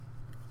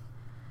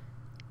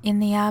In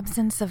the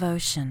Absence of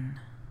Ocean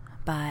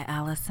by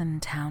Alison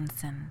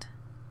Townsend.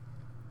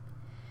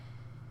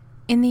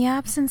 In the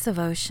absence of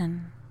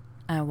ocean,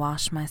 I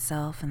wash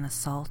myself in the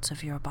salt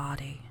of your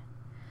body,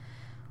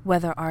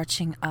 whether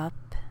arching up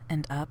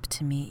and up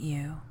to meet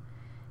you,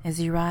 as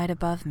you ride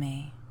above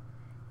me,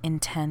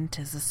 intent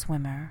as a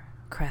swimmer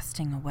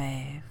cresting a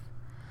wave,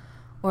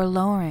 or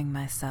lowering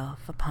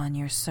myself upon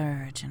your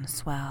surge and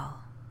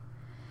swell,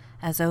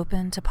 as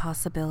open to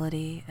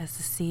possibility as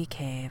the sea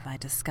cave I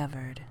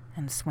discovered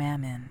and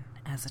swam in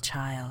as a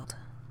child.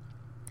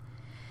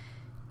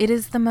 It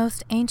is the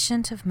most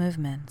ancient of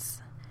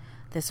movements,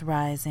 this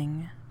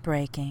rising,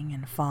 breaking,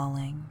 and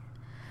falling,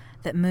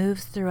 that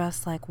moves through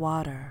us like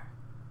water,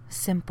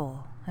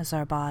 simple as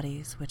our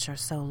bodies which are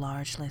so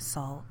largely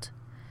salt.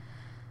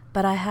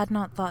 But I had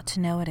not thought to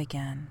know it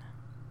again,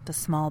 the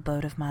small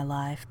boat of my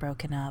life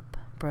broken up,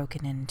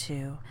 broken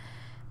into,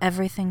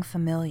 everything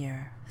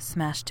familiar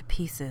smashed to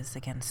pieces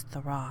against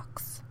the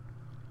rocks.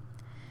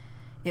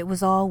 It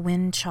was all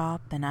wind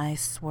chop and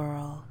ice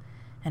swirl,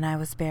 and I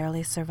was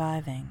barely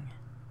surviving,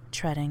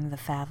 treading the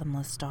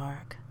fathomless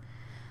dark,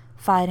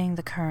 fighting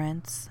the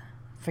currents,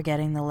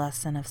 forgetting the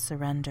lesson of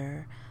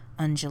surrender,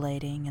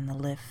 undulating in the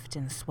lift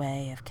and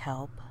sway of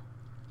kelp.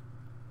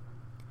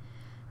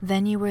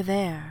 Then you were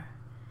there,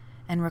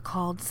 and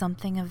recalled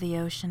something of the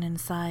ocean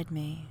inside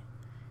me,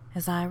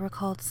 as I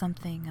recalled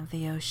something of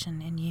the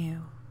ocean in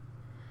you.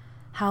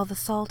 How the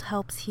salt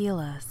helps heal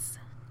us,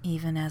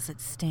 even as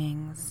it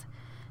stings,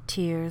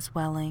 tears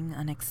welling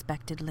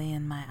unexpectedly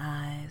in my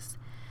eyes,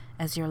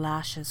 as your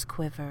lashes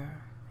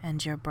quiver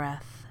and your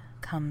breath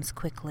comes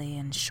quickly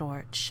in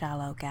short,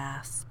 shallow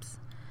gasps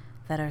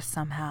that are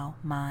somehow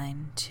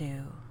mine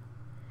too.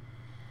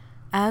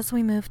 As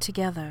we move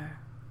together,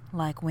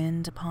 like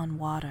wind upon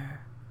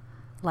water,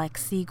 like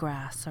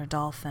seagrass or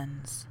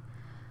dolphins,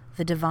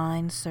 the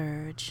divine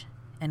surge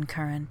and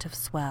current of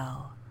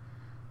swell,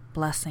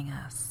 blessing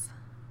us,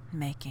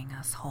 making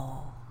us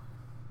whole.